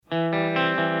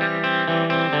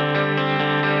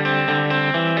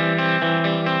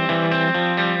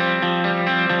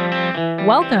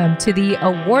Welcome to the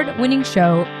award-winning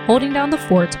show, Holding Down the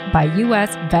Fort by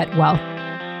U.S. Vet Wealth.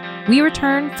 We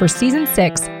return for Season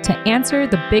 6 to answer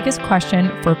the biggest question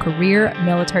for career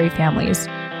military families.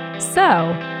 So,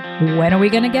 when are we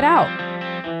going to get out?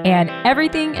 And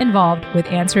everything involved with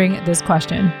answering this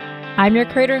question. I'm your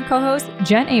creator and co-host,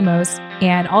 Jen Amos,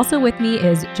 and also with me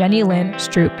is Jenny Lynn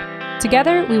Stroop.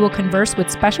 Together, we will converse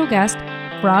with special guests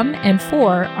from and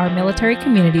for our military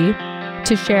community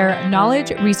to share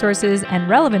knowledge, resources, and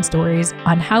relevant stories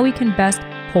on how we can best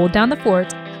hold down the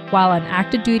fort while on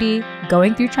active duty,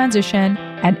 going through transition,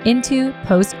 and into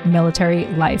post-military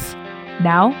life.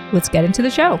 Now, let's get into the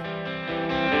show.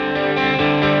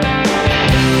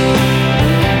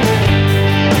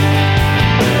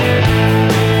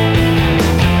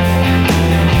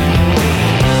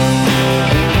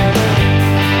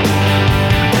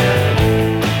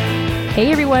 Hey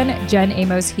everyone, Jen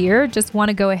Amos here. Just want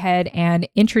to go ahead and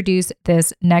introduce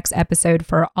this next episode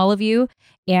for all of you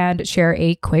and share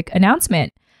a quick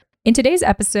announcement. In today's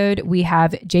episode, we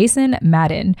have Jason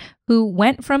Madden, who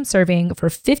went from serving for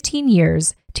 15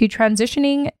 years to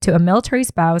transitioning to a military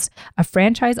spouse, a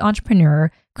franchise entrepreneur,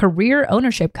 career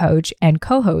ownership coach, and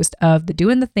co-host of the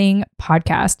Doing the Thing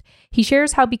podcast. He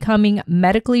shares how becoming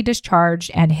medically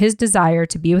discharged and his desire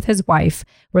to be with his wife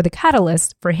were the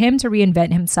catalyst for him to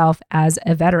reinvent himself as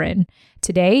a veteran.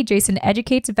 Today, Jason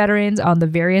educates veterans on the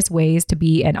various ways to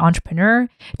be an entrepreneur,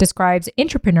 describes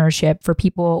entrepreneurship for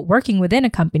people working within a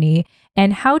company,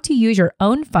 and how to use your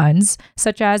own funds,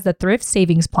 such as the Thrift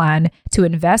Savings Plan, to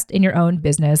invest in your own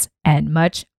business, and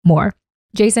much more.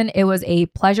 Jason, it was a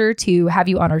pleasure to have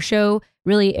you on our show.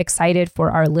 Really excited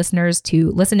for our listeners to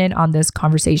listen in on this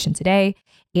conversation today.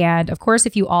 And of course,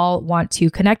 if you all want to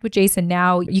connect with Jason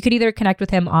now, you could either connect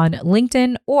with him on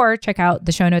LinkedIn or check out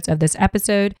the show notes of this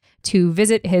episode to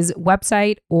visit his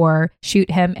website or shoot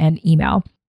him an email.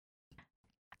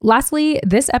 Lastly,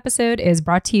 this episode is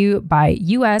brought to you by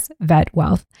U.S. Vet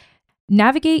Wealth.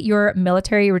 Navigate your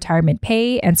military retirement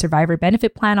pay and survivor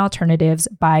benefit plan alternatives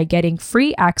by getting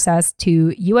free access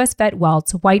to U.S. Vet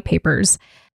Wealth's white papers.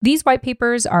 These white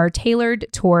papers are tailored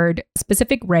toward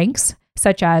specific ranks,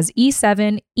 such as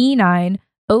E7, E9,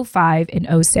 O5, and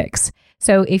O6.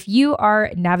 So if you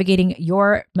are navigating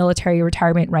your military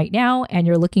retirement right now and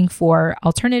you're looking for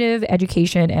alternative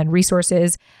education and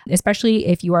resources, especially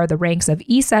if you are the ranks of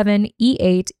E7,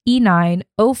 E8, E9,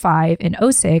 O5, and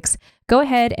O6, go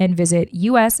ahead and visit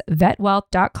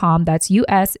usvetwealth.com. That's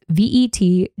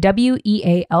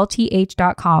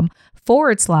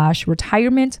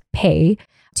usvetwealth.com/retirement pay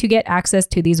to get access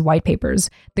to these white papers.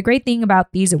 The great thing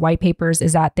about these white papers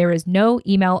is that there is no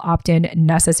email opt-in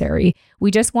necessary.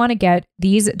 We just want to get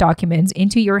these documents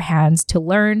into your hands to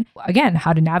learn, again,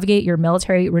 how to navigate your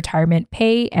military retirement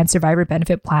pay and survivor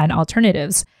benefit plan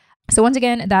alternatives. So once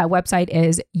again, that website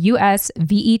is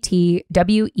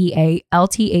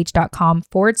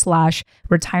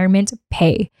usvetwealth.com/retirement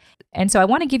pay. And so I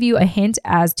want to give you a hint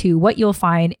as to what you'll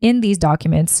find in these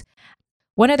documents.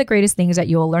 One of the greatest things that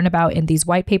you'll learn about in these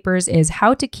white papers is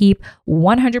how to keep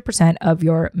 100% of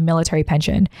your military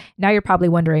pension. Now you're probably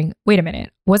wondering, wait a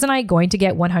minute, wasn't I going to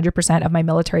get 100% of my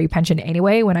military pension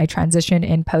anyway when I transition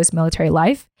in post-military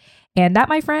life? And that,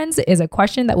 my friends, is a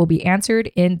question that will be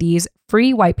answered in these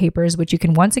free white papers, which you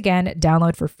can once again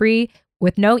download for free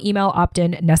with no email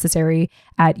opt-in necessary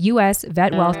at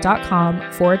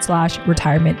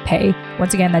usvetwealth.com/retirement pay.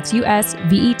 Once again, that's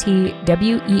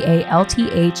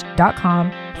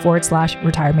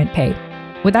usvetwealth.com/retirement pay.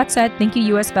 With that said, thank you,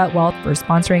 US Vet Wealth, for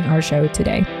sponsoring our show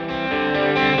today.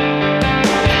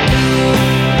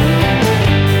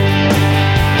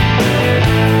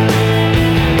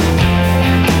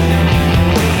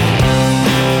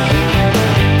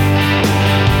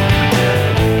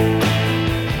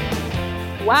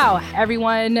 Wow,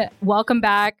 everyone, welcome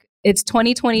back. It's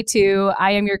 2022.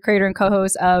 I am your creator and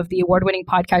co-host of the award-winning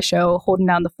podcast show, Holding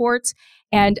Down the Fort.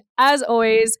 And as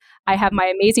always, I have my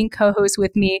amazing co-host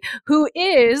with me, who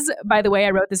is, by the way,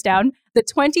 I wrote this down, the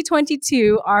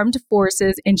 2022 Armed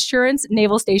Forces Insurance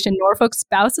Naval Station Norfolk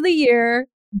Spouse of the Year,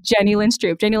 Jenny Lynn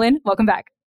Stroop. Jenny Lynn, welcome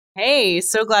back. Hey,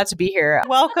 so glad to be here.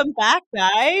 Welcome back,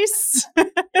 guys.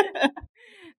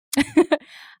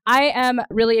 I am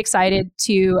really excited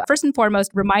to, first and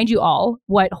foremost, remind you all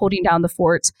what Holding Down the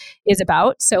Fort is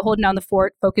about. So Holding Down the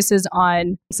Fort focuses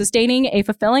on sustaining a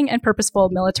fulfilling and purposeful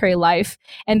military life.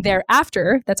 And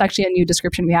thereafter, that's actually a new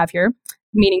description we have here,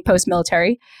 meaning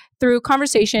post-military, through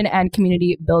conversation and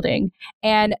community building.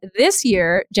 And this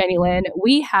year, Jenny Lynn,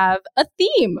 we have a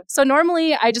theme. So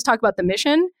normally I just talk about the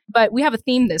mission, but we have a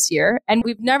theme this year and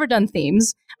we've never done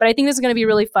themes. But I think this is going to be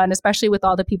really fun, especially with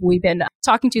all the people we've been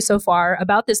talking to so far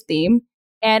about this theme.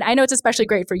 And I know it's especially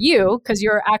great for you because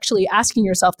you're actually asking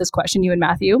yourself this question, you and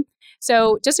Matthew.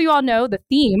 So just so you all know, the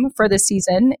theme for this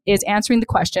season is answering the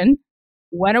question,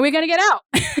 when are we going to get out?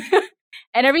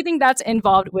 And everything that's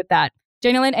involved with that.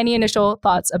 Janielyn, any initial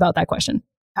thoughts about that question?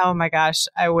 Oh my gosh,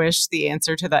 I wish the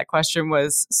answer to that question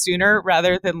was sooner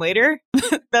rather than later.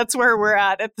 That's where we're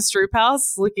at the Stroop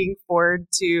House. Looking forward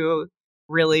to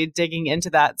really digging into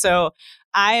that. So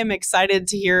I am excited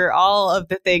to hear all of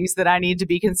the things that I need to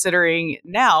be considering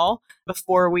now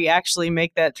before we actually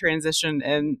make that transition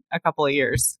in a couple of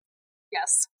years.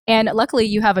 Yes. And luckily,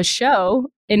 you have a show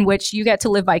in which you get to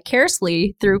live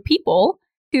vicariously through people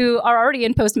who are already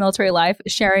in post-military life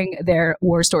sharing their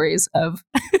war stories of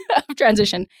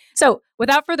transition. So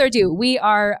without further ado, we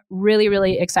are really,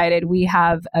 really excited. We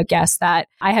have a guest that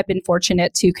I have been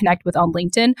fortunate to connect with on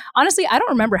LinkedIn. Honestly, I don't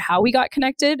remember how we got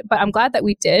connected, but I'm glad that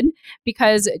we did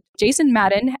because Jason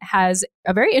Madden has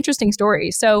a very interesting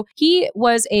story. So he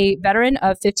was a veteran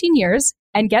of 15 years.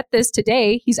 And get this,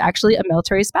 today, he's actually a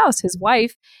military spouse. His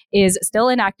wife is still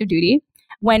in active duty.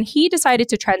 When he decided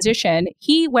to transition,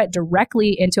 he went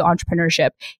directly into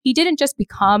entrepreneurship. He didn't just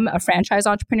become a franchise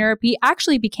entrepreneur, he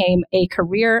actually became a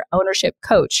career ownership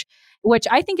coach, which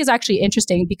I think is actually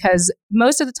interesting because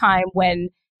most of the time when,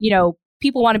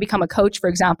 people want to become a coach, for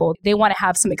example, they want to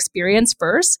have some experience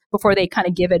first before they kind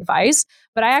of give advice.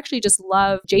 But I actually just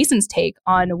love Jason's take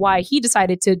on why he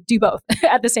decided to do both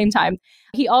at the same time.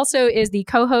 He also is the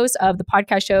co-host of the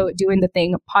podcast show Doing the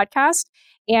Thing podcast.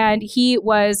 And he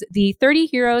was the 30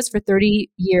 Heroes for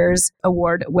 30 Years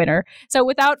award winner. So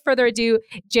without further ado,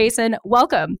 Jason,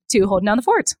 welcome to Holding Down the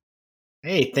Fort.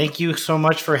 Hey, thank you so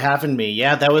much for having me.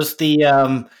 Yeah, that was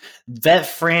the vet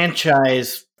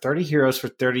franchise 30 Heroes for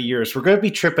 30 Years. We're going to be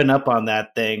tripping up on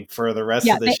that thing for the rest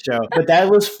of the show. But that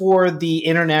was for the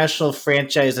International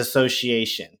Franchise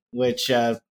Association, which,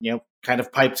 kind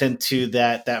of pipes into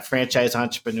that franchise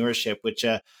entrepreneurship, which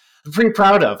I'm pretty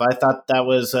proud of. I thought that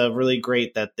was really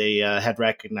great that they had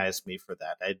recognized me for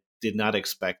that. I did not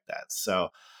expect that. So,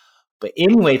 but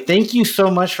anyway, thank you so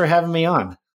much for having me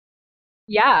on.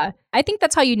 Yeah, I think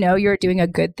that's how you know you're doing a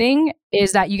good thing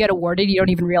is that you get awarded, you don't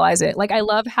even realize it. Like, I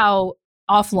love how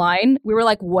offline we were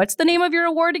like, what's the name of your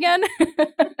award again?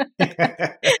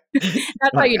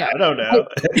 That's how you know. I don't know.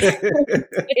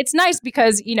 It's nice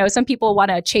because, some people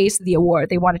want to chase the award.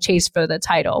 They want to chase for the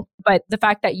title. But the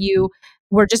fact that you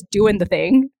were just doing the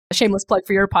thing, shameless plug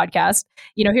for your podcast,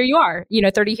 here you are,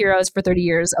 30 Heroes for 30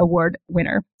 Years award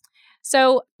winner.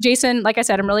 So, Jason, like I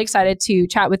said, I'm really excited to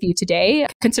chat with you today,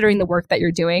 considering the work that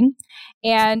you're doing.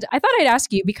 And I thought I'd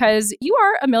ask you because you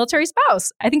are a military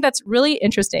spouse. I think that's really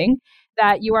interesting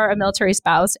that you are a military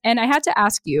spouse. And I had to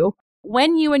ask you,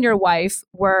 when you and your wife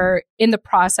were in the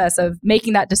process of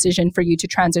making that decision for you to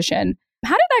transition,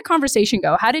 how did that conversation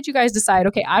go? How did you guys decide,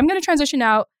 okay, I'm going to transition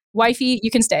out. Wifey,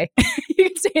 you can stay. You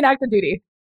can stay in active duty.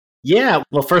 Yeah.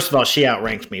 Well, first of all, she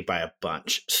outranked me by a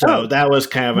bunch. So that was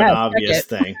kind of an obvious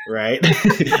thing, right?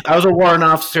 I was a warrant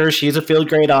officer. She's a field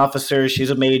grade officer. She's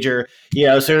a major.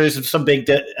 So there's some big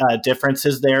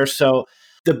differences there. So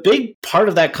the big part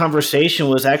of that conversation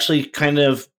was actually kind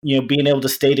of, being able to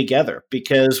stay together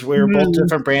because we're both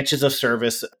different branches of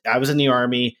service. I was in the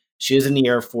Army. She was in the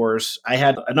Air Force. I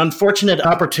had an unfortunate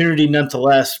opportunity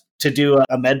nonetheless to do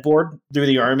a med board through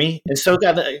the Army. And so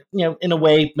got, in a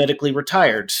way, medically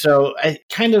retired. So I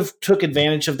kind of took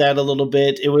advantage of that a little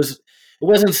bit. It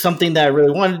wasn't something that I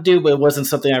really wanted to do, but it wasn't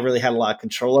something I really had a lot of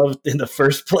control of in the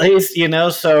first place,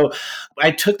 So I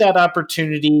took that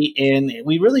opportunity and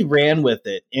we really ran with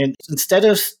it. And instead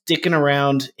of sticking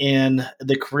around in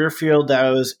the career field that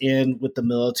I was in with the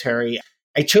military,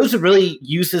 I chose to really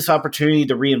use this opportunity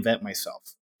to reinvent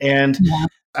myself. And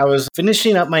I was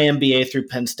finishing up my MBA through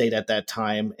Penn State at that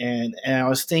time. And I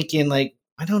was thinking, like,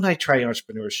 why don't I try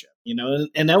entrepreneurship?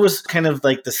 And that was kind of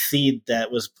like the seed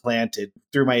that was planted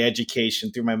through my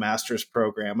education, through my master's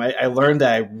program. I learned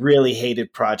that I really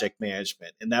hated project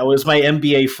management. And that was my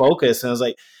MBA focus. And I was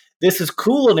like, this is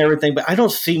cool and everything, but I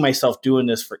don't see myself doing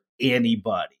this for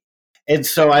anybody. And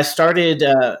so I started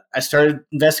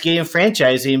investigating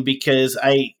franchising because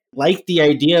I liked the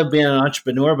idea of being an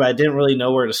entrepreneur, but I didn't really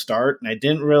know where to start. And I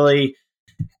didn't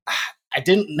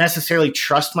necessarily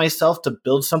trust myself to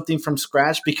build something from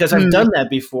scratch because I've done that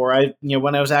before.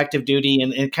 When I was active duty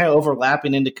and kind of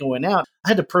overlapping into going out, I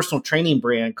had a personal training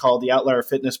brand called the Outlier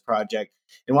Fitness Project.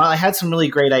 And while I had some really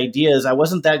great ideas, I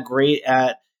wasn't that great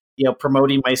at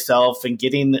promoting myself and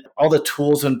getting all the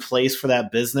tools in place for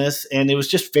that business. And it was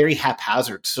just very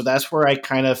haphazard. So that's where I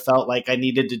kind of felt like I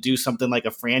needed to do something like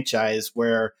a franchise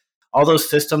where all those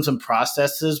systems and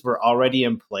processes were already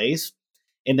in place.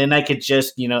 And then I could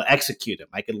just, execute them.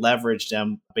 I could leverage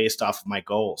them based off of my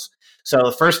goals. So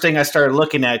the first thing I started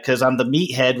looking at, because I'm the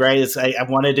meathead, right, is I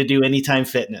wanted to do Anytime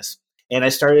Fitness. And I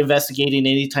started investigating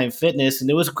Anytime Fitness, and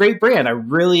it was a great brand. I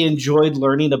really enjoyed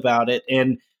learning about it.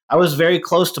 And I was very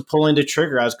close to pulling the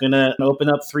trigger. I was going to open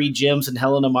up 3 gyms in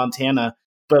Helena, Montana.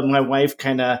 But my wife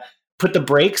kind of put the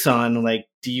brakes on, like,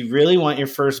 do you really want your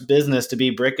first business to be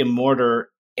brick and mortar?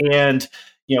 And,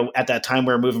 at that time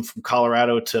we were moving from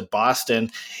Colorado to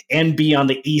Boston and be on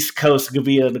the East Coast. It could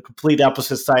be on the complete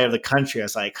opposite side of the country. I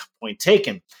was like, point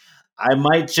taken. I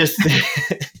might just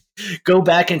go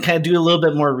back and kind of do a little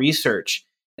bit more research.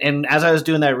 And as I was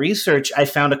doing that research, I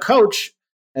found a coach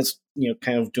that's,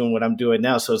 kind of doing what I'm doing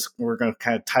now. So we're going to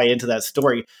kind of tie into that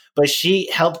story. But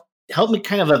she helped me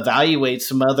kind of evaluate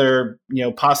some other,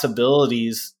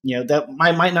 possibilities, that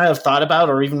I might not have thought about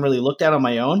or even really looked at on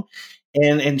my own.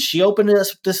 And she opened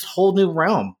us this whole new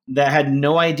realm that I had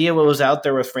no idea what was out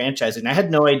there with franchising. I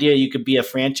had no idea you could be a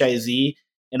franchisee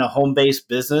in a home-based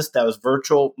business that was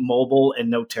virtual, mobile, and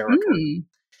no territory.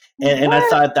 And I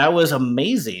thought that was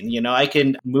amazing. I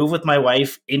can move with my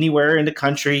wife anywhere in the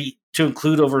country, to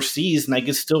include overseas, and I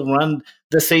could still run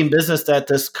the same business that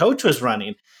this coach was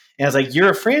running. And I was like,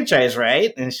 you're a franchise,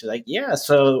 right? And she's like, yeah.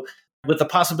 So with the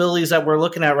possibilities that we're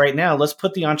looking at right now, let's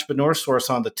put the Entrepreneur Source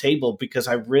on the table, because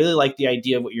I really like the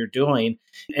idea of what you're doing.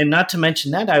 And not to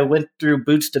mention that I went through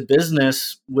Boots to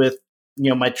Business with,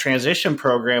 my transition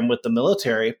program with the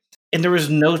military. And there was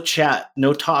no chat,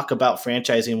 no talk about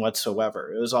franchising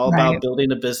whatsoever. It was all about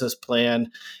building a business plan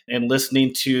and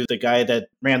listening to the guy that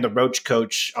ran the Roach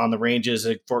Coach on the ranges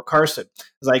at Fort Carson.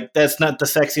 It's like, that's not the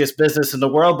sexiest business in the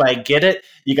world, but I get it.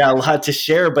 You got a lot to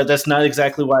share, but that's not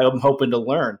exactly why I'm hoping to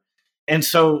learn. And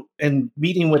so in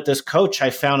meeting with this coach, I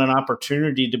found an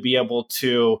opportunity to be able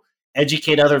to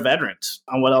educate other veterans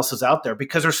on what else is out there,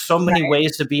 because there's so many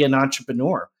ways to be an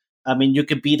entrepreneur. I mean, you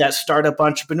could be that startup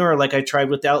entrepreneur like I tried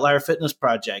with the Outlier Fitness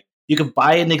Project. You could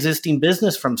buy an existing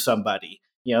business from somebody.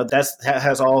 That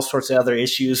has all sorts of other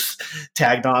issues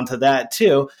tagged on to that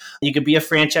too. You could be a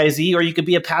franchisee, or you could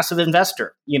be a passive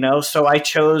investor, So I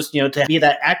chose, to be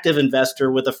that active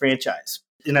investor with a franchise.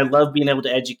 And I love being able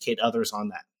to educate others on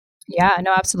that. Yeah,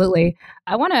 no, absolutely.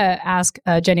 I want to ask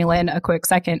Jenny Lynn a quick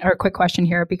question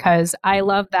here, because I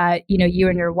love that, you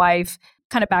and your wife,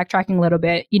 kind of backtracking a little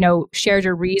bit, shared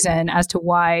your reason as to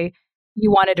why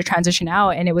you wanted to transition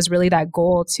out. And it was really that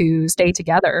goal to stay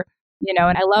together,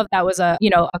 and I love that was a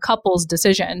couple's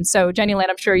decision. So Jenny Lynn,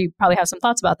 I'm sure you probably have some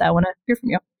thoughts about that. I want to hear from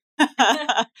you.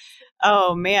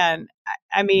 Oh man.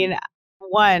 I mean,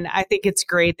 one, I think it's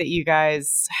great that you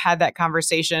guys had that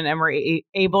conversation and were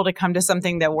able to come to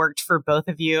something that worked for both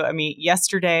of you. I mean,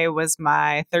 yesterday was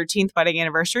my 13th wedding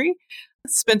anniversary.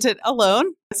 Spent it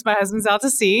alone, as my husband's out to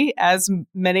sea, as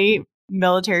many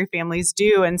military families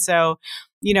do. And so,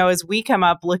 as we come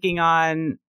up looking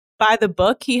on by the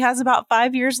book, he has about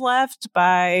 5 years left.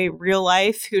 By real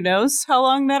life, who knows how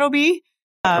long that'll be.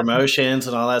 Promotions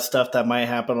and all that stuff that might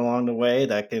happen along the way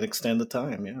that could extend the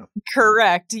time. Yeah.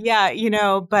 Correct. Yeah.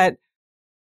 But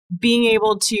being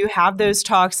able to have those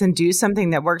talks and do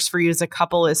something that works for you as a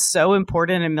couple is so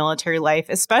important in military life,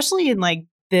 especially in like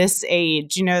this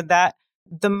age, that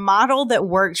the model that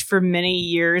worked for many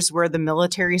years, where the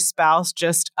military spouse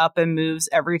just up and moves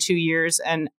every 2 years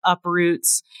and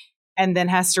uproots and then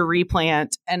has to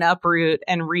replant and uproot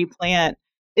and replant,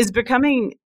 is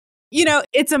becoming,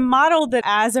 it's a model that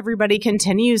as everybody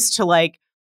continues to like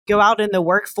go out in the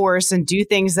workforce and do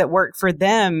things that work for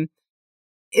them,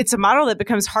 it's a model that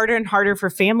becomes harder and harder for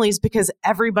families, because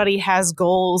everybody has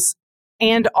goals.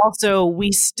 And also,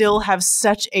 we still have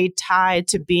such a tie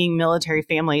to being military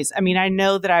families. I mean, I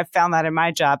know that I've found that in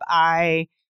my job. I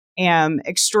am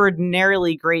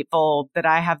extraordinarily grateful that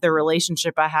I have the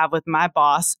relationship I have with my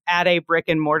boss at a brick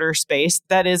and mortar space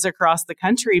that is across the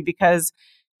country, because,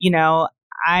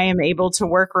 I am able to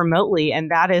work remotely.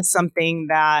 And that is something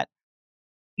that,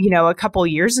 a couple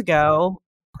years ago,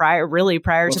 prior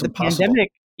to the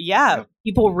pandemic,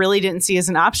 people really didn't see as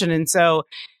an option. And so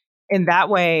in that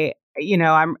way,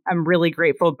 I'm really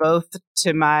grateful both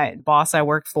to my boss I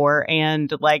worked for,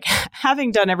 and like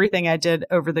having done everything I did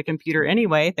over the computer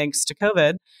anyway, thanks to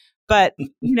COVID. But,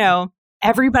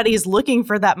 everybody's looking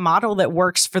for that model that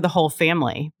works for the whole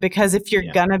family, because if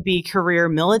you're going to be career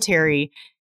military,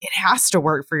 it has to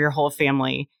work for your whole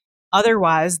family.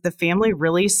 Otherwise, the family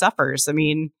really suffers. I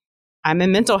mean, I'm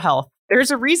in mental health.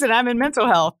 There's a reason I'm in mental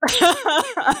health.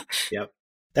 Yep.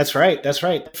 That's right. That's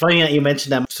right. Funny that you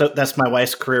mentioned that. So that's my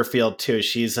wife's career field too.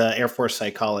 She's an Air Force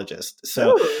psychologist.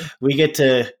 So Ooh. we get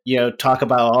to, talk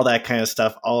about all that kind of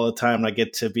stuff all the time. I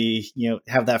get to be,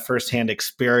 have that firsthand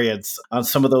experience on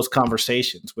some of those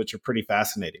conversations, which are pretty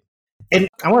fascinating. And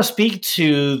I want to speak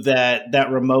to that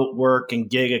remote work and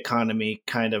gig economy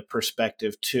kind of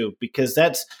perspective too, because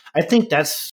I think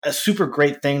that's a super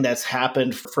great thing that's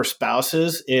happened for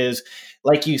spouses is,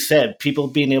 like you said, people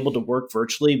being able to work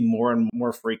virtually more and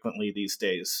more frequently these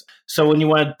days. So when you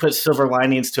want to put silver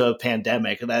linings to a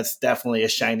pandemic, that's definitely a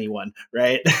shiny one,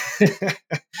 right?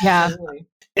 Yeah. Totally.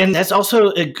 And that's also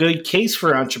a good case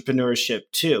for entrepreneurship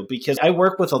too, because I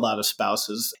work with a lot of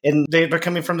spouses and they're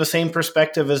coming from the same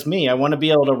perspective as me. I want to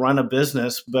be able to run a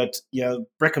business, but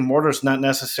brick and mortar is not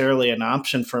necessarily an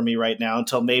option for me right now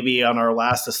until maybe on our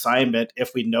last assignment,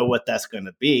 if we know what that's going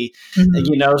to be.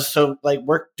 Mm-hmm. So like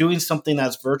we're doing something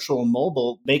that's virtual and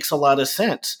mobile makes a lot of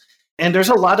sense. And there's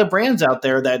a lot of brands out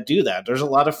there that do that. There's a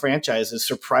lot of franchises,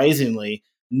 surprisingly,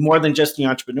 more than just the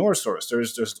entrepreneur source.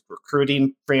 There's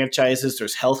recruiting franchises,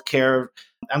 there's healthcare.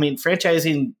 I mean,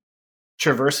 franchising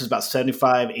traverses about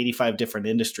 75, 85 different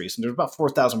industries. And there's about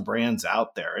 4,000 brands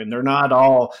out there. And they're not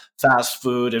all fast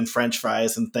food and French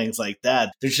fries and things like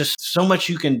that. There's just so much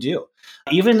you can do.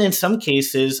 Even in some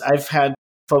cases, I've had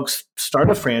folks start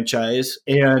a franchise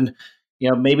and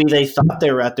maybe they thought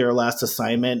they were at their last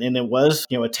assignment and it was,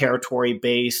 a territory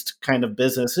based kind of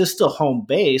business. It's still home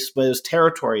based, but it was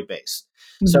territory based.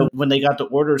 So when they got the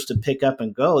orders to pick up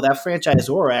and go, that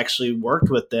franchisor actually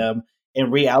worked with them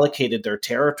and reallocated their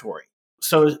territory.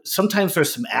 So sometimes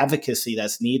there's some advocacy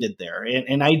that's needed there.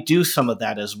 And I do some of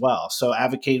that as well. So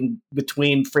advocating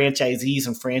between franchisees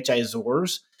and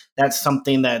franchisors, that's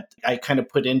something that I kind of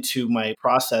put into my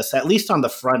process, at least on the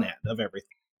front end of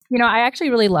everything. I actually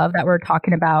really love that we're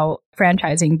talking about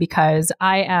franchising because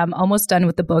I am almost done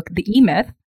with the book, The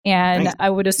E-Myth. And Nice.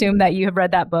 I would assume that you have read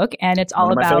that book and it's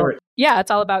all about, it's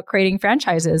all about creating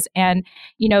franchises. And,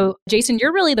 Jason,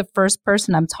 you're really the first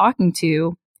person I'm talking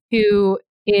to who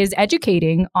is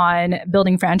educating on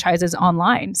building franchises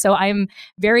online. So I'm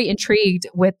very intrigued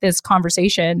with this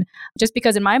conversation just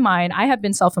because in my mind, I have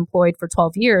been self-employed for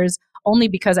 12 years only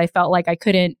because I felt like I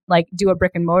couldn't do a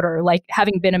brick and mortar, like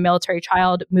having been a military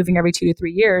child moving every 2 to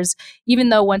 3 years, even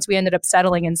though once we ended up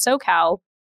settling in SoCal,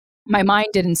 my mind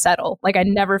didn't settle. Like I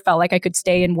never felt like I could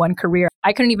stay in one career.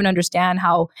 I couldn't even understand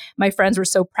how my friends were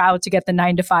so proud to get the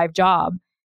 9-to-5 job.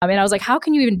 I mean, I was like, how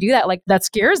can you even do that? Like that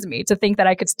scares me to think that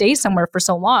I could stay somewhere for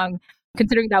so long,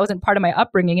 considering that wasn't part of my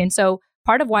upbringing. And so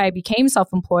part of why I became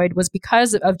self-employed was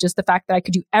because of just the fact that I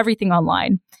could do everything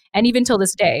online. And even till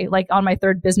this day, like on my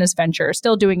third business venture,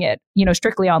 still doing it,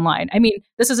 strictly online. I mean,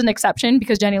 this is an exception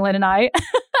because Jenny Lynn and I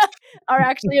are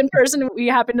actually in person. We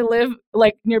happen to live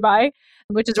nearby,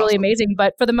 which is really amazing.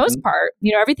 But for the most part,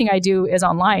 everything I do is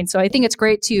online. So I think it's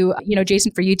great to,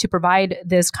 Jason, for you to provide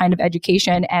this kind of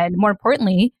education and more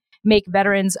importantly, make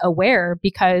veterans aware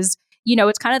because,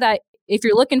 it's kind of that if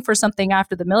you're looking for something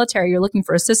after the military, you're looking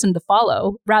for a system to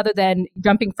follow rather than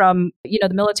jumping from, the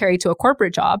military to a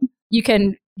corporate job. You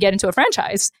can get into a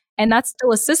franchise and that's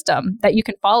still a system that you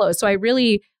can follow. So I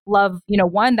really love,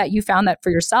 one, that you found that for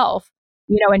yourself.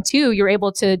 And two, you're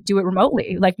able to do it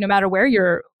remotely. Like no matter where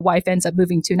your wife ends up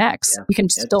moving to next, you can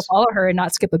still follow her and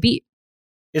not skip a beat.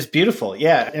 It's beautiful.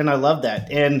 Yeah. And I love that.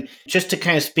 And just to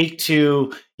kind of speak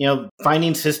to,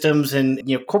 finding systems and,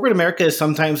 corporate America is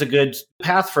sometimes a good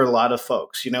path for a lot of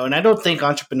folks, and I don't think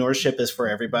entrepreneurship is for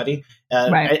everybody.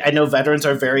 Right. I know veterans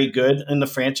are very good in the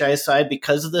franchise side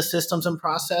because of the systems and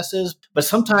processes, but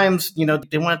sometimes,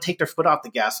 they want to take their foot off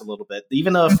the gas a little bit.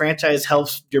 Even though a franchise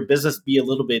helps your business be a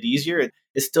little bit easier,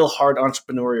 it's still hard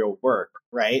entrepreneurial work,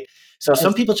 right? So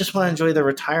some people just want to enjoy their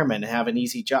retirement and have an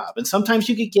easy job. And sometimes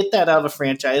you could get that out of a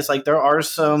franchise. Like there are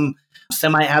some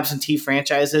semi-absentee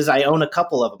franchises. I own a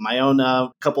couple of them. I own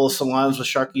a couple of salons with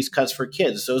Sharky's Cuts for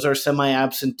Kids. Those are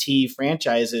semi-absentee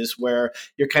franchises where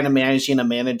you're kind of managing a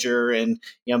manager and,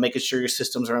 making sure your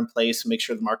systems are in place and make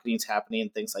sure the marketing's happening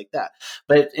and things like that.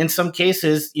 But in some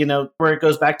cases, where it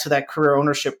goes back to that career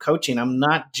ownership coaching, I'm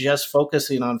not just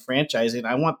focusing on franchising.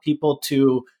 I want people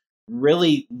to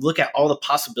really look at all the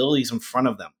possibilities in front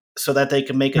of them so that they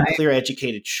can make a clear,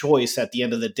 educated choice at the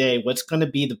end of the day, what's going to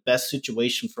be the best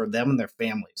situation for them and their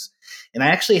families. And I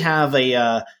actually have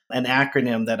an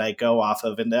acronym that I go off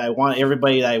of, and I want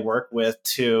everybody that I work with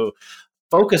to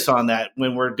focus on that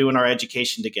when we're doing our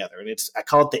education together. And I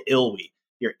call it the ILWE,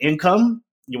 your income.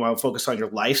 You want to focus on your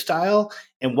lifestyle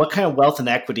and what kind of wealth and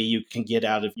equity you can get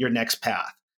out of your next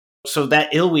path. So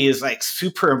that ILWI is like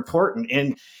super important.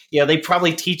 And they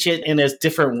probably teach it in a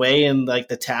different way in like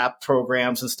the TAP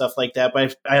programs and stuff like that.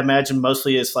 But I imagine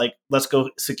mostly it's like, let's go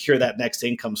secure that next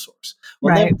income source.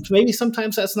 Well, right. then maybe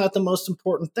sometimes that's not the most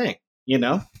important thing,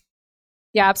 Yeah,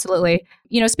 absolutely.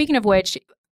 Speaking of which,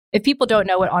 if people don't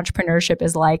know what entrepreneurship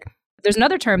is like, there's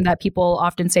another term that people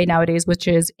often say nowadays, which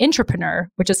is intrapreneur,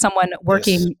 which is someone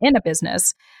working in a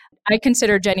business. I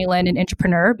consider Jenny Lynn an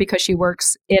entrepreneur because she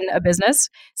works in a business.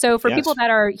 So for people that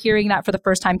are hearing that for the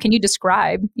first time, can you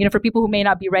describe, for people who may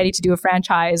not be ready to do a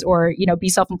franchise or, be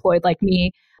self-employed like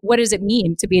me, what does it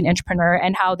mean to be an entrepreneur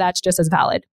and how that's just as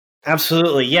valid?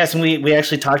 Absolutely. Yes. And we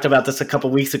actually talked about this a couple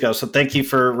of weeks ago. So thank you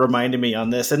for reminding me on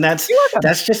this. And that's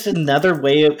just another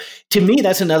way to me,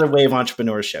 that's another way of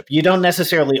entrepreneurship. You don't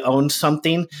necessarily own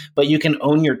something, but you can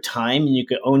own your time and you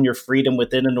can own your freedom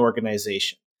within an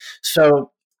organization.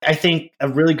 So I think a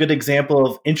really good example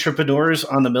of entrepreneurs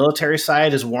on the military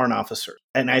side is warrant officer.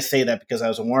 And I say that because I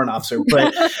was a warrant officer,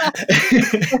 but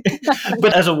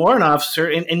but as a warrant officer,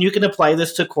 and you can apply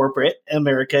this to corporate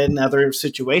America and other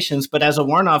situations, but as a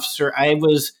warrant officer, I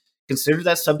was considered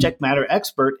that subject matter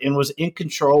expert and was in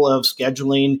control of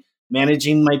scheduling,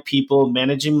 managing my people,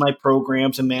 managing my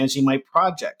programs, and managing my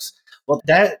projects. Well,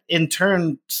 that in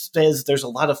turn says there's a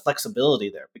lot of flexibility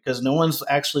there because no one's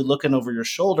actually looking over your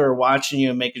shoulder, watching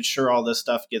you and making sure all this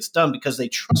stuff gets done because they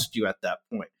trust you at that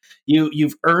point.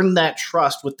 You've earned that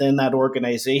trust within that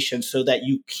organization so that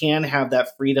you can have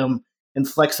that freedom and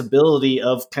flexibility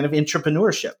of kind of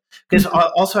entrepreneurship. Because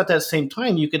also at that same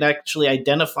time, you can actually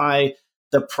identify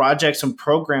the projects and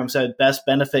programs that best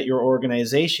benefit your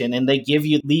organization, and they give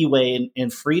you leeway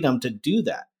and freedom to do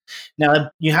that.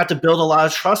 Now, you have to build a lot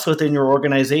of trust within your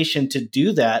organization to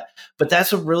do that, but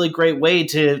that's a really great way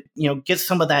to, get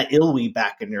some of that ILWI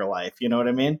back in your life. You know what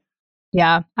I mean?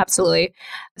 Yeah, absolutely.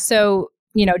 So,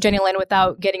 Jenny Lynn,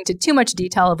 without getting to too much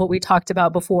detail of what we talked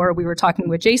about before we were talking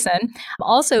with Jason,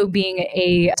 also being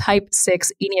a type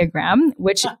 6 Enneagram,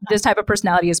 which this type of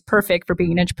personality is perfect for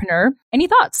being an entrepreneur. Any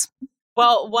thoughts?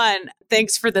 Well, one,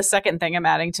 thanks for the second thing I'm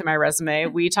adding to my resume.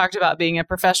 We talked about being a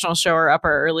professional shower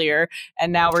upper earlier,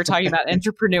 and now we're talking about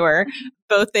entrepreneur,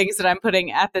 both things that I'm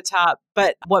putting at the top.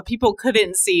 But what people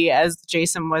couldn't see as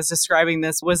Jason was describing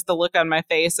this was the look on my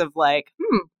face of like,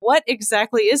 what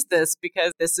exactly is this?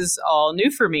 Because this is all new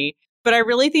for me. But I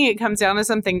really think it comes down to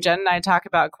something Jen and I talk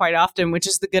about quite often, which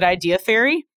is the good idea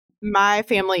fairy. My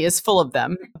family is full of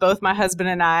them. Both my husband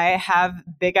and I have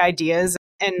big ideas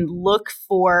and look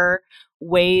for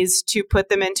ways to put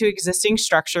them into existing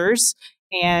structures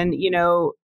and,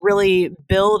 really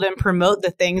build and promote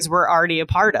the things we're already a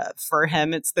part of. For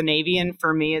him, it's the Navy, and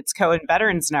for me, it's Cohen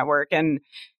Veterans Network. And,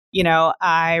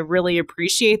 I really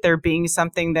appreciate there being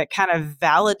something that kind of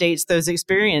validates those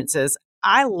experiences.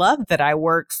 I love that I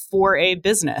work for a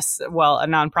business, well, a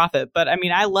nonprofit, but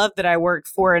I love that I work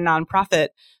for a nonprofit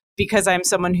because I'm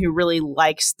someone who really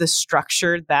likes the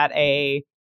structure that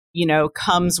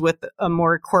comes with a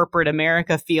more corporate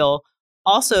America feel.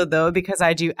 Also, though, because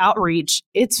I do outreach,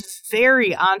 it's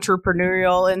very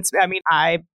entrepreneurial. And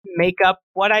I make up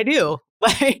what I do.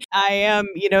 Like I am,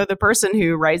 the person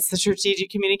who writes the strategic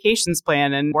communications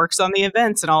plan and works on the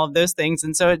events and all of those things.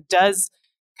 And so it does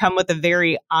come with a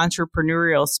very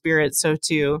entrepreneurial spirit. So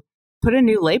to put a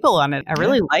new label on it, I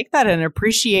really like that and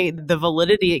appreciate the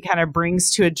validity it kind of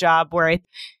brings to a job where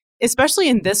especially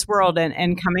in this world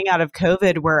and coming out of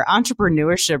COVID, where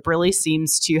entrepreneurship really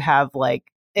seems to have like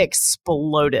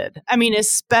exploded.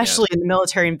 Especially in the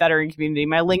military and veteran community.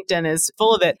 My LinkedIn is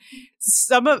full of it.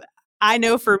 I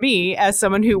know for me, as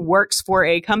someone who works for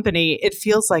a company, it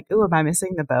feels like, ooh, am I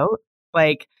missing the boat?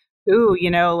 Like, ooh,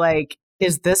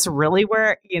 is this really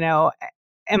where,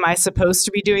 am I supposed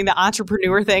to be doing the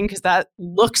entrepreneur thing? Because that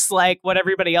looks like what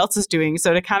everybody else is doing.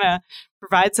 So to kind of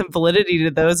provide some validity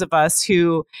to those of us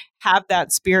who have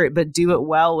that spirit, but do it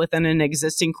well within an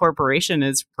existing corporation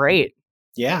is great.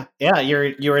 Yeah.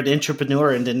 You're an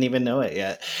entrepreneur and didn't even know it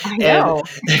yet. I know.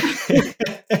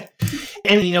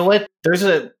 And you know what? There's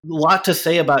a lot to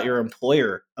say about your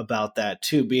employer about that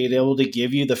too, being able to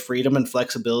give you the freedom and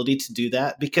flexibility to do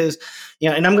that. Because,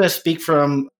 and I'm going to speak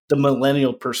from the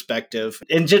millennial perspective.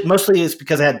 And mostly it's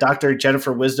because I had Dr.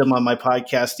 Jennifer Wisdom on my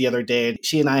podcast the other day. And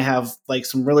she and I have like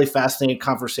some really fascinating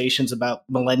conversations about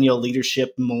millennial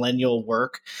leadership, millennial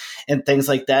work, and things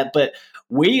like that. But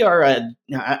we are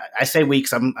I say we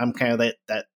because I'm kind of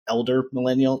that elder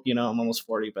millennial. I'm almost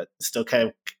 40, but still kind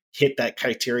of hit that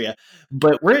criteria.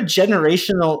 But we're a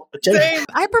generational. Same.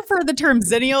 I prefer the term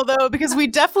Zennial though, because we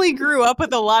definitely grew up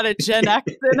with a lot of Gen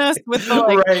X in us with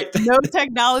the no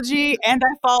technology. And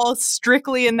I fall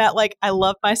strictly in that, I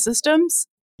love my systems.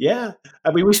 Yeah.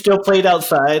 I mean, we still played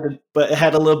outside, but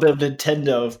had a little bit of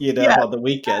Nintendo, on the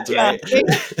weekends, right?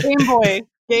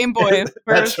 Game Boy.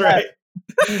 That's right.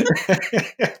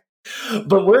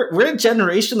 But we're a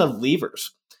generation of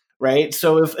leavers, right?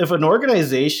 So if an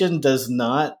organization does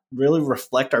not really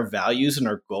reflect our values and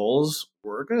our goals,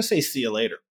 we're going to say, see you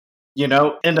later.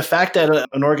 And the fact that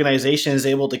an organization is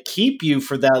able to keep you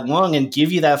for that long and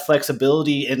give you that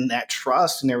flexibility and that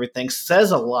trust and everything says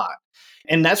a lot.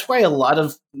 And that's why a lot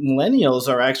of millennials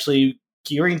are actually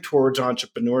gearing towards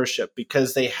entrepreneurship,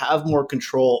 because they have more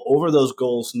control over those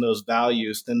goals and those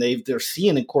values than they're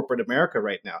seeing in corporate America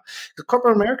right now. Because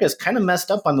corporate America is kind of messed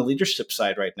up on the leadership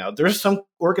side right now. There's some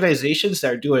organizations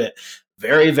that are doing it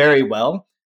very, very well,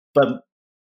 but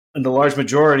the large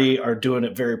majority are doing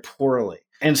it very poorly.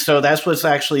 And so that's what's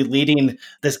actually leading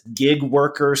this gig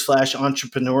worker /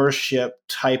 entrepreneurship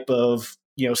type of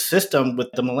system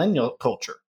with the millennial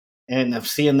culture. And I'm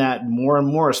seeing that more and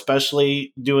more,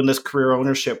 especially doing this career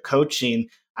ownership coaching.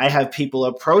 I have people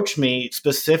approach me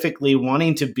specifically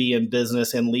wanting to be in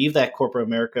business and leave that corporate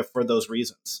America for those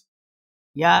reasons.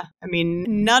 Yeah. I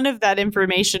mean, none of that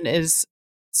information is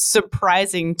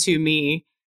surprising to me,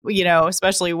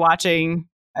 especially watching,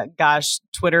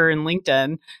 Twitter and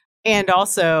LinkedIn. And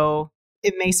also,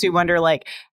 it makes me wonder,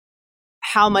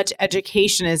 how much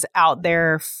education is out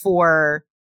there for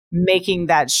making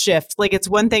that shift. It's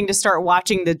one thing to start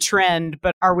watching the trend,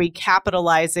 but are we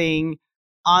capitalizing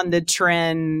on the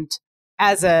trend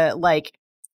as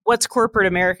what's corporate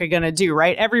America going to do,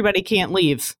 right? Everybody can't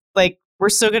leave. We're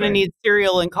still going to need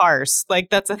cereal and cars.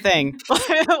 That's a thing.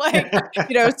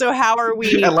 So how are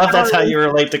we? I love that's how you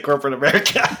relate to corporate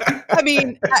America. I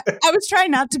mean, I was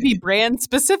trying not to be brand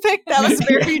specific. That was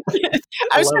very,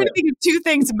 I was trying to think of two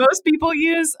things most people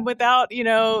use without,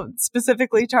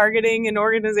 specifically targeting an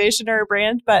organization or a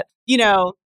brand. But,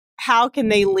 how can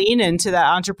they lean into that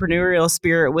entrepreneurial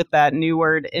spirit with that new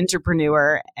word,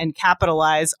 entrepreneur, and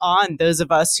capitalize on those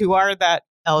of us who are that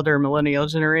elder millennial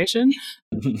generation,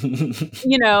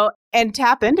 and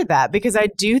tap into that? Because I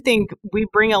do think we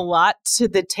bring a lot to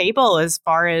the table as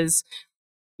far as,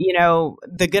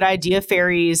 the good idea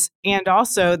fairies, and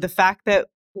also the fact that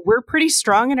we're pretty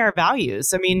strong in our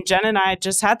values. I mean, Jen and I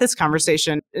just had this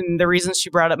conversation, and the reason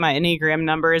she brought up my Enneagram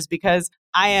number is because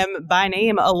I am by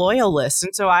name a loyalist.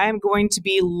 And so I am going to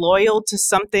be loyal to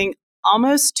something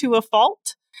almost to a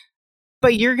fault,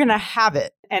 but you're going to have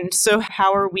it. And so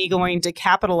how are we going to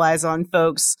capitalize on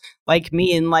folks like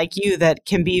me and like you that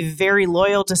can be very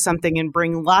loyal to something and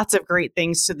bring lots of great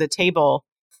things to the table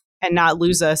and not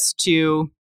lose us to,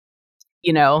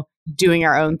 doing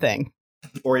our own thing?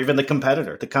 Or even the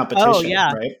competition. Oh,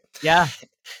 yeah. Right? Yeah.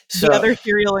 So, the other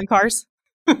cereal and cars.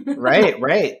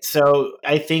 Right. So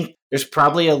I think there's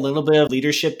probably a little bit of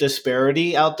leadership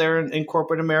disparity out there in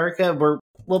corporate America where,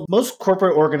 most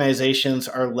corporate organizations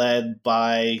are led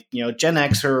by, Gen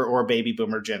Xer or baby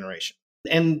boomer generation.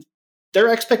 And their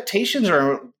expectations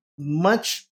are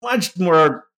much, much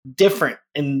more different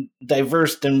and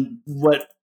diverse than what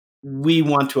we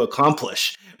want to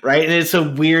accomplish, right? And it's a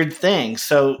weird thing.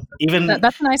 So even...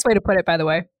 That's a nice way to put it, by the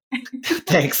way.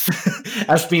 Thanks.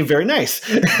 That's being very nice.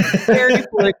 Very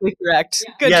politically correct.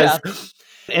 Good job.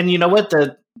 And you know what?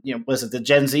 Was it the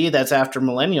Gen Z that's after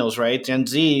millennials, right? Gen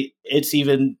Z, it's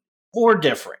even more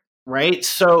different, right?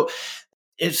 So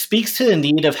it speaks to the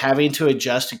need of having to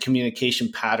adjust to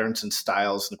communication patterns and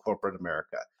styles in corporate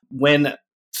America.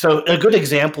 So a good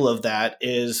example of that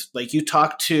is you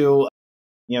talk to,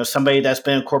 somebody that's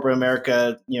been in corporate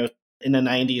America, in the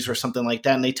 90s or something like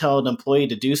that, and they tell an employee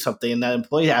to do something and that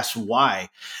employee asks why.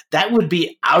 That would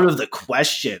be out of the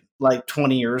question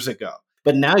 20 years ago.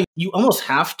 But now you almost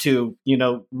have to,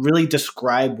 really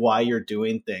describe why you're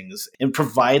doing things and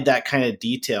provide that kind of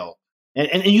detail.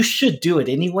 And you should do it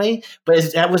anyway,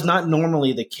 but that was not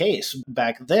normally the case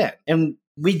back then. And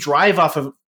we thrive off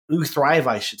of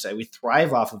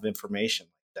information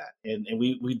like that. And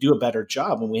we do a better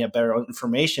job when we have better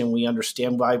information. We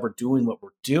understand why we're doing what we're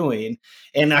doing.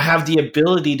 And I have the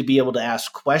ability to be able to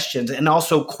ask questions and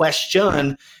also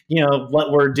question,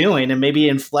 what we're doing and maybe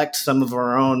inflect some of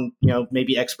our own,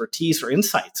 maybe expertise or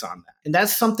insights on that. And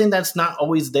that's something that's not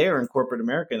always there in corporate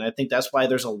America. And I think that's why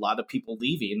there's a lot of people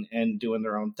leaving and doing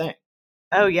their own thing.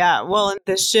 Oh, yeah. Well, and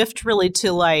the shift really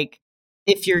to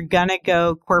if you're going to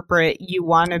go corporate, you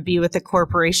want to be with a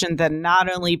corporation that not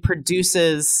only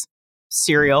produces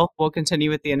cereal, we'll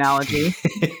continue with the analogy,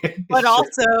 but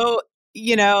also,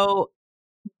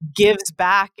 gives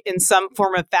back in some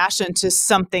form of fashion to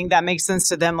something that makes sense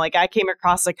to them. I came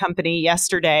across a company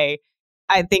yesterday.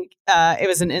 I think it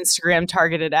was an Instagram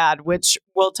targeted ad, which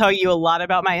will tell you a lot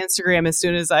about my Instagram as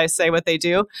soon as I say what they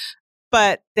do.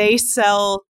 but they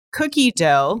sell cookie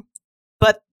dough,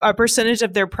 but a percentage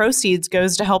of their proceeds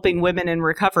goes to helping women in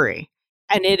recovery.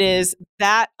 And it is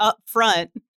that upfront,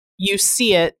 you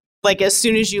see it like as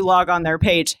soon as you log on their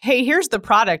page. Hey, here's the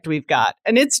product we've got.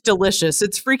 And it's delicious.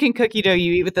 It's freaking cookie dough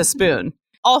you eat with a spoon.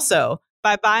 Also,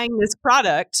 by buying this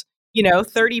product,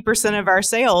 30% of our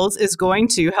sales is going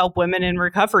to help women in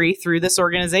recovery through this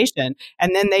organization.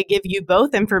 And then they give you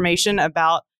both information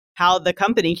about how the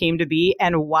company came to be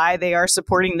and why they are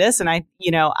supporting this. And I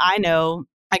know,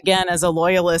 again, as a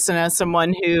loyalist and as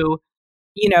someone who,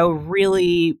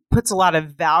 really puts a lot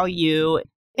of value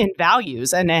in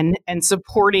values and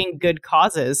supporting good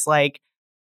causes,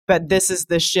 but this is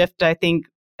the shift I think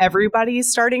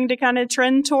everybody's starting to kind of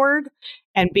trend toward,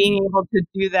 and being able to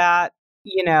do that,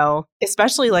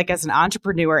 especially as an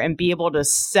entrepreneur, and be able to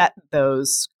set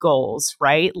those goals,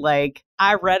 right?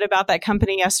 I read about that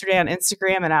company yesterday on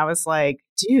Instagram and I was like,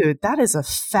 dude, that is a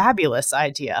fabulous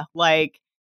idea.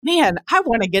 Man, I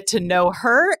want to get to know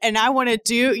her, and I want to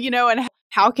do, and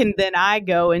how can then I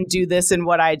go and do this in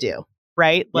what I do,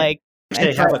 right? Yeah.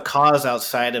 They have a cause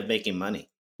outside of making money.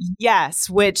 Yes,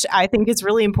 which I think is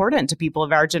really important to people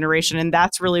of our generation. And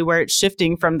that's really where it's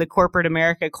shifting from the corporate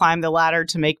America, climb the ladder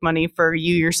to make money for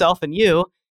you, yourself, and you.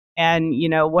 And,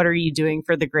 what are you doing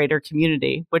for the greater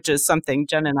community, which is something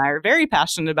Jen and I are very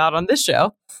passionate about on this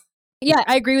show. Yeah,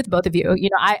 I agree with both of you.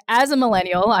 I, as a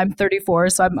millennial, I'm 34,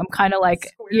 so I'm kind of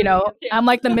I'm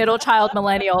like the middle child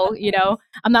millennial.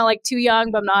 I'm not too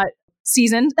young, but I'm not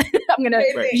seasoned. I'm gonna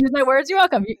use my words. You're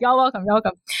welcome. Y'all welcome. You're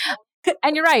welcome.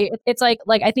 And you're right. It's like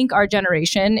I think our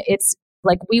generation, it's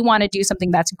we want to do something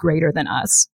that's greater than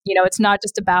us. It's not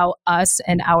just about us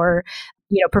and our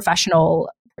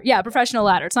professional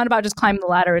ladder. It's not about just climbing the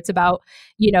ladder. It's about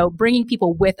bringing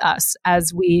people with us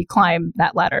as we climb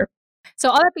that ladder. So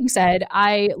all that being said,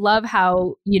 I love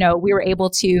how, we were able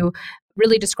to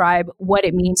really describe what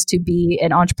it means to be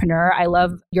an entrepreneur. I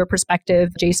love your perspective,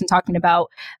 Jason, talking about,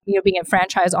 being a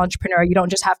franchise entrepreneur. You don't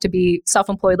just have to be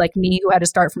self-employed like me, who had to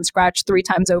start from scratch 3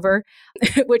 times over,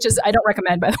 which is, I don't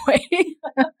recommend, by the way.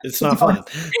 It's not fun.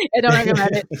 I don't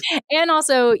recommend it. And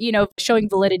also, showing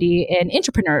validity in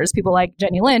entrepreneurs, people like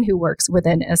Jenny Lynn, who works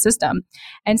within a system.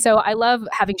 And so I love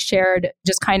having shared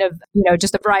just kind of,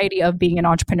 just a variety of being an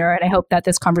entrepreneur. And I hope that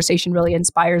this conversation really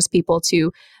inspires people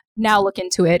to now look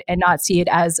into it and not see it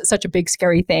as such a big,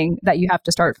 scary thing that you have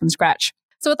to start from scratch.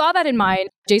 So with all that in mind,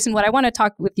 Jason, what I want to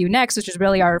talk with you next, which is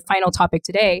really our final topic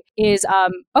today, is,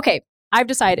 okay, I've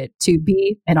decided to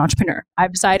be an entrepreneur.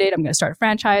 I've decided I'm going to start a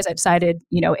franchise. I decided,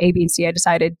 A, B, and C, I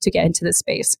decided to get into this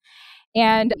space.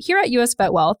 And here at US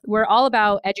Vet Wealth, we're all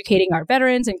about educating our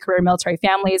veterans and career military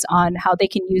families on how they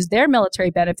can use their military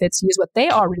benefits, use what they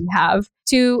already have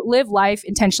to live life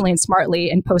intentionally and smartly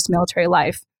in post-military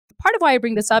life. Part of why I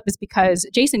bring this up is because,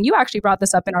 Jason, you actually brought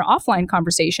this up in our offline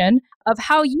conversation of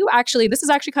how you actually, this is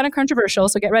actually kind of controversial,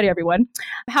 so get ready, everyone,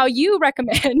 how you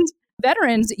recommend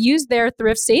veterans use their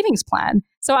thrift savings plan.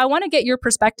 So I want to get your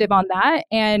perspective on that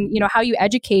and, how you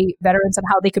educate veterans on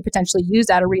how they could potentially use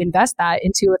that or reinvest that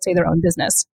into, let's say, their own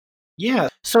business. Yeah.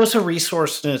 So it's a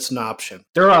resource and it's an option.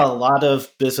 There are a lot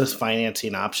of business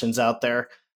financing options out there.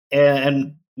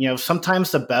 And sometimes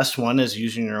the best one is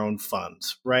using your own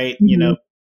funds, right? Mm-hmm.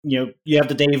 You have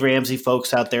the Dave Ramsey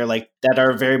folks out there that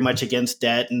are very much against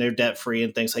debt and they're debt free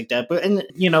and things like that. But,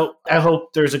 I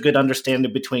hope there's a good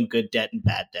understanding between good debt and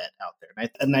bad debt out there.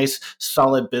 A nice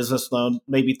solid business loan,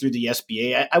 maybe through the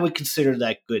SBA, I would consider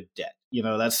that good debt.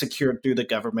 That's secured through the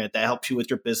government, that helps you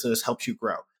with your business, helps you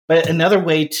grow. But another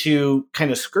way to kind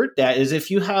of skirt that is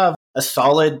if you have a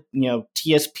solid,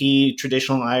 TSP,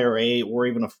 traditional IRA, or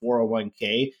even a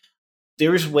 401k,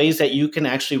 there's ways that you can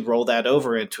actually roll that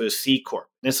over into a C Corp.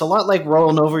 And it's a lot like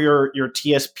rolling over your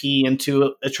TSP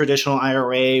into a traditional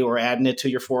IRA or adding it to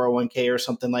your 401k or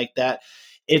something like that.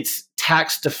 It's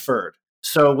tax deferred.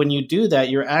 So when you do that,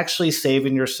 you're actually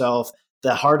saving yourself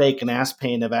the heartache and ass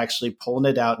pain of actually pulling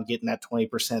it out and getting that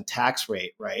 20% tax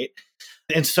rate, right?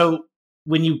 And so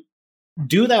when you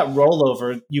do that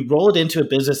rollover, you roll it into a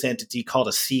business entity called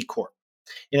a C Corp.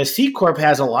 And a C Corp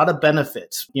has a lot of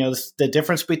benefits. The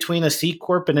difference between a C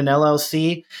Corp and an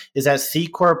LLC is that C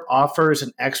Corp offers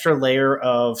an extra layer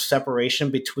of separation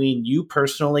between you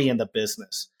personally and the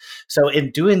business. So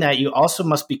in doing that, you also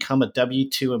must become a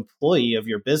W-2 employee of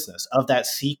your business, of that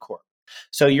C Corp.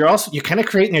 So you're kind of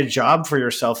creating a job for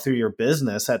yourself through your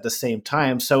business at the same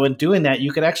time. So in doing that,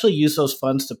 you could actually use those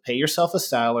funds to pay yourself a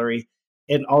salary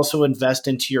and also invest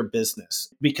into your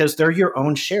business because they're your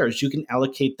own shares. You can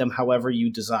allocate them however you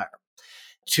desire.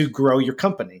 to grow your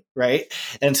company, right?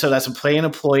 And so that's paying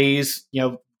employees,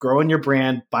 growing your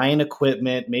brand, buying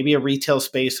equipment, maybe a retail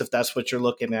space if that's what you're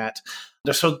looking at.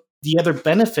 So the other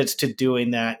benefits to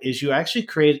doing that is you actually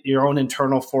create your own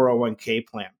internal 401k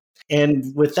plan.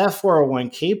 And with that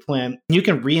 401k plan, you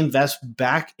can reinvest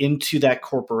back into that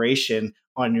corporation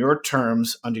on your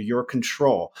terms, under your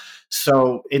control.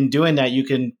 So in doing that, you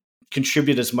can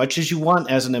contribute as much as you want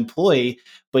as an employee,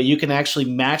 but you can actually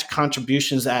match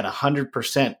contributions at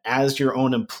 100% as your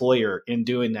own employer in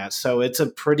doing that. So it's a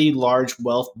pretty large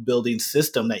wealth building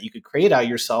system that you could create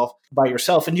out by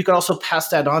yourself. And you can also pass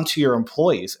that on to your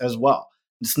employees as well.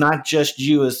 It's not just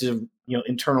you as the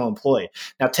internal employee.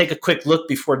 Now take a quick look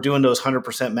before doing those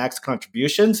 100% max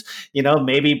contributions.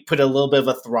 Maybe put a little bit of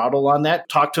a throttle on that.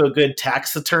 Talk to a good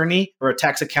tax attorney or a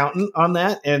tax accountant on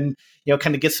that, and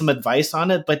kind of get some advice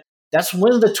on it. But that's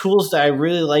one of the tools that I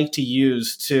really like to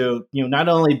use to not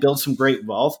only build some great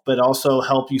wealth, but also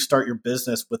help you start your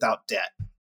business without debt.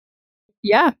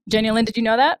 Yeah, Jenny Lynn, did you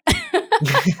know that?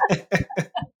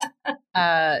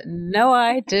 No,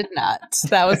 I did not.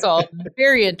 That was all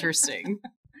very interesting.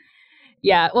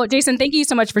 Yeah. Well, Jason, thank you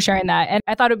so much for sharing that. And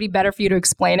I thought it would be better for you to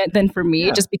explain it than for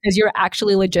me, just because you're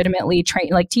actually legitimately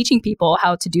teaching people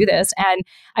how to do this. And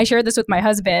I shared this with my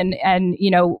husband, and,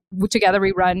 together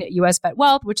we run US Vet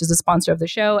Wealth, which is a sponsor of the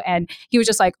show. And he was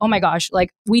just like, oh my gosh,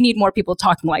 we need more people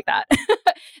talking like that.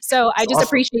 So I just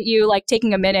appreciate you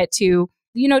taking a minute to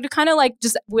kind of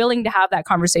just willing to have that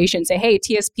conversation, say, hey,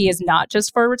 TSP is not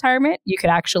just for retirement. You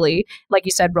could actually, like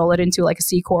you said, roll it into a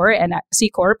C Corp and C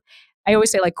Corp. I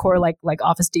always say core, like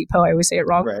Office Depot. I always say it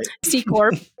wrong. Right. C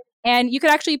Corp. And you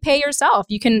could actually pay yourself.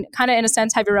 You can kind of, in a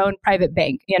sense, have your own private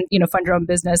bank and, fund your own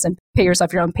business and pay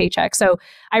yourself your own paycheck. So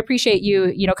I appreciate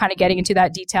you, kind of getting into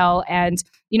that detail. And,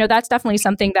 that's definitely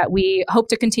something that we hope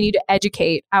to continue to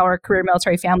educate our career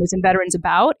military families and veterans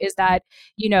about, is that,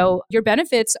 your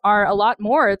benefits are a lot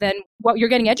more than what you're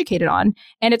getting educated on.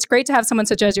 And it's great to have someone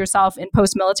such as yourself in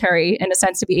post-military, in a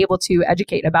sense, to be able to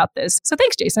educate about this. So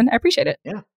thanks, Jason. I appreciate it.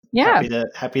 Yeah.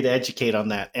 Happy to educate on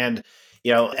that. And,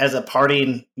 as a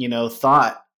parting,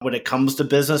 thought, when it comes to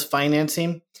business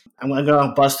financing, I'm going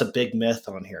to bust a big myth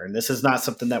on here. And this is not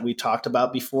something that we talked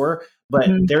about before, but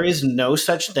there is no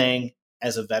such thing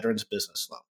as a veteran's business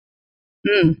loan.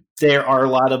 There are a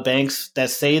lot of banks that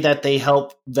say that they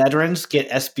help veterans get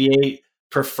SBA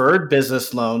preferred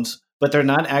business loans, but they're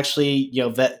not actually,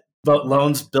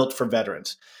 loans built for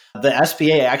veterans. The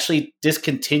SBA actually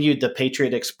discontinued the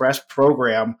Patriot Express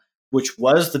program, which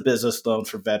was the business loan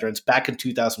for veterans, back in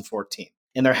 2014.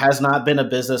 And there has not been a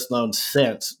business loan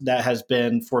since that has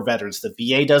been for veterans. The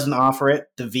VA doesn't offer it.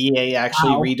 The VA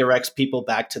actually redirects people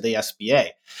back to the SBA,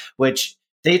 which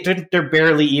they're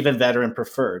barely even veteran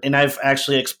preferred. And I've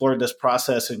actually explored this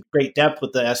process in great depth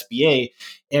with the SBA.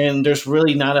 And there's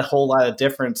really not a whole lot of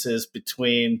differences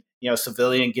between,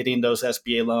 civilian getting those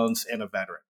SBA loans and a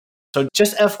veteran. So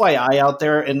just FYI out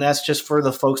there, and that's just for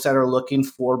the folks that are looking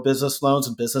for business loans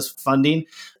and business funding.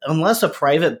 Unless a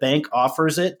private bank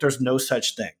offers it, there's no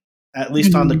such thing, at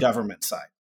least on the government side.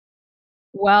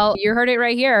 Well, you heard it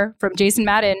right here from Jason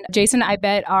Madden. Jason, I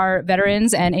bet our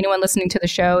veterans and anyone listening to the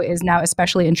show is now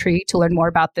especially intrigued to learn more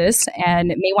about this and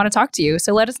may want to talk to you.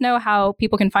 So let us know how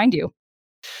people can find you.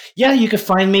 Yeah, you can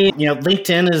find me.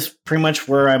 LinkedIn is pretty much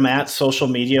where I'm at social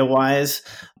media wise.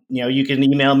 You can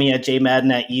email me at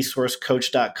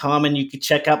jmadden@esourcecoach.com, and you can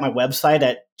check out my website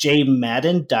at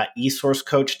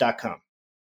jmadden.esourcecoach.com.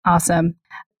 Awesome.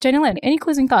 Jenny Lynn, any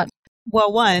closing thoughts?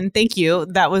 Well, one, thank you.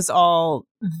 That was all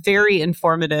very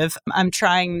informative. I'm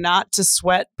trying not to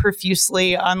sweat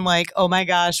profusely on oh my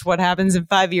gosh, what happens in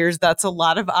 5 years? That's a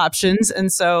lot of options.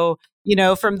 And so,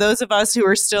 from those of us who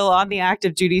are still on the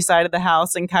active duty side of the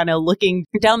house and kind of looking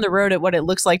down the road at what it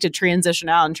looks like to transition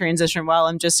out and transition well,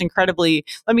 I'm just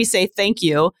let me say thank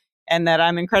you. And that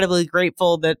I'm incredibly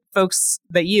grateful that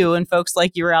you and folks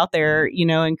like you are out there,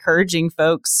 encouraging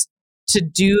folks to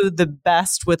do the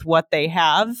best with what they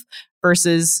have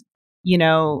versus,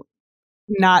 not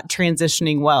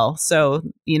transitioning well. So,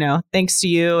 thanks to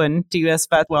you and to US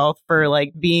Vet Wealth for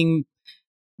being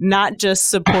not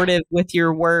just supportive with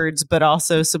your words, but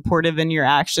also supportive in your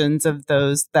actions of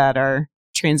those that are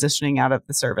transitioning out of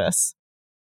the service.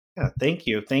 Yeah, thank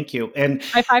you. And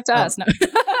high five to us. No.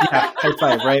 Yeah, high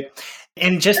five, right?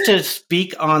 And just to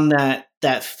speak on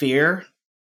that fear,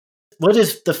 what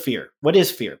is the fear? What is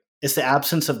fear? It's the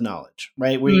absence of knowledge,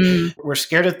 right? We're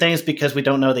scared of things because we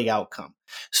don't know the outcome.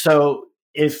 So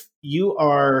if you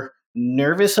are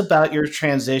nervous about your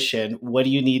transition, what do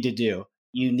you need to do?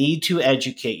 You need to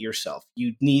educate yourself.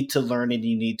 You need to learn and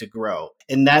you need to grow.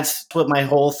 And that's what my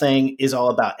whole thing is all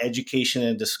about, education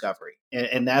and discovery.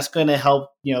 And that's going to help,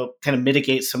 kind of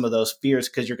mitigate some of those fears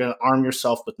because you're going to arm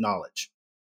yourself with knowledge.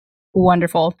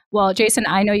 Wonderful. Well, Jason,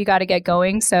 I know you got to get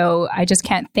going, so I just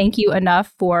can't thank you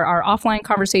enough for our offline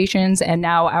conversations and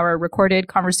now our recorded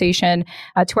conversation.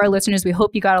 To our listeners, we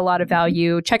hope you got a lot of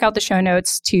value. Check out the show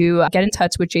notes to get in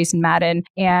touch with Jason Madden.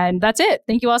 And that's it.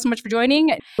 Thank you all so much for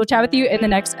joining. We'll chat with you in the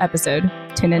next episode.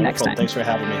 Tune in next time. Thanks for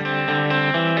having me.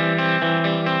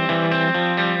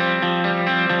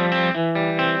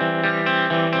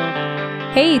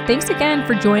 Hey, thanks again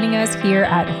for joining us here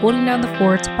at Holding Down the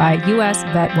Fort by US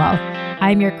Vet Wealth.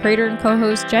 I'm your creator and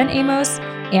co-host, Jen Amos,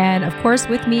 and of course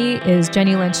with me is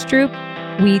Jenny Lynch Stroop.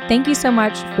 We thank you so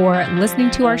much for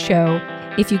listening to our show.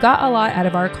 If you got a lot out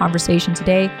of our conversation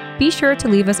today, be sure to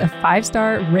leave us a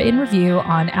 5-star written review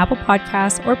on Apple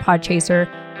Podcasts or Podchaser,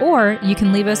 or you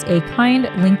can leave us a kind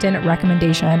LinkedIn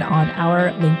recommendation on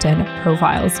our LinkedIn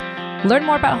profiles. Learn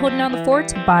more about Holding Down the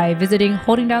Fort by visiting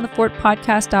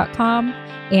holdingdownthefortpodcast.com.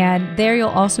 And there you'll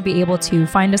also be able to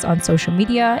find us on social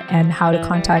media and how to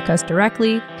contact us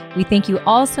directly. We thank you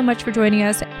all so much for joining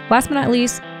us. Last but not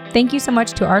least, thank you so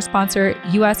much to our sponsor,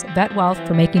 US Vet Wealth,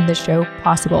 for making this show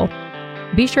possible.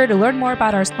 Be sure to learn more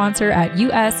about our sponsor at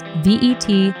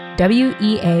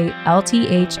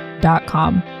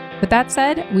usvetwealth.com. With that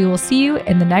said, we will see you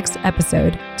in the next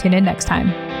episode. Tune in next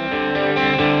time.